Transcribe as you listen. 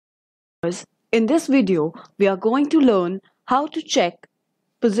In this video, we are going to learn how to check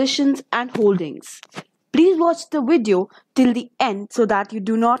positions and holdings. Please watch the video till the end so that you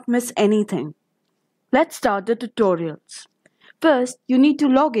do not miss anything. Let's start the tutorials. First, you need to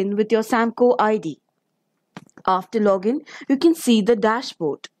log in with your Samco ID. After login, you can see the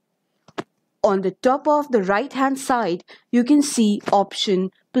dashboard. On the top of the right hand side, you can see option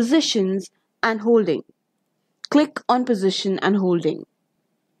Positions and Holding. Click on Position and Holding.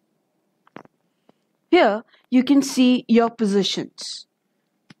 Here you can see your positions.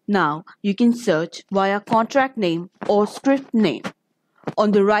 Now you can search via contract name or script name.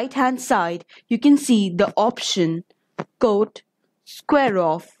 On the right hand side you can see the option quote, square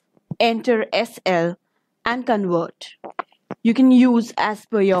off, enter SL and convert. You can use as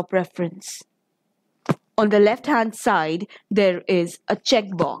per your preference. On the left hand side there is a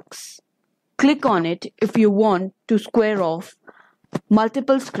checkbox. Click on it if you want to square off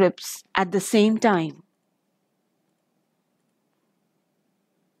multiple scripts at the same time.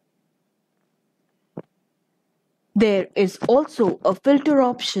 There is also a filter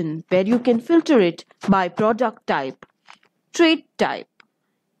option where you can filter it by product type, trade type,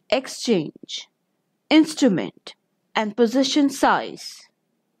 exchange, instrument, and position size.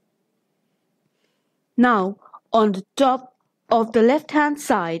 Now, on the top of the left-hand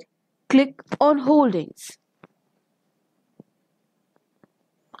side, click on Holdings.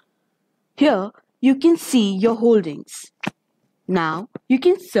 Here, you can see your holdings. Now, you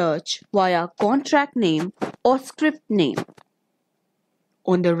can search via contract name or script name.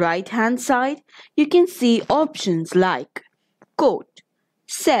 On the right-hand side, you can see options like quote,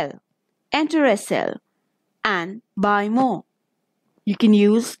 sell, enter SL, and buy more. You can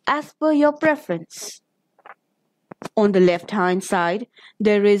use as per your preference. On the left-hand side,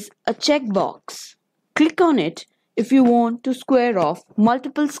 there is a checkbox. Click on it if you want to square off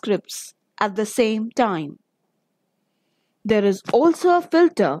multiple scripts at the same time. There is also a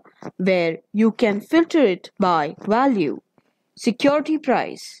filter where you can filter it by value, security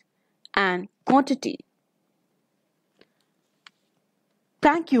price, and quantity.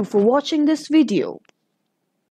 Thank you for watching this video.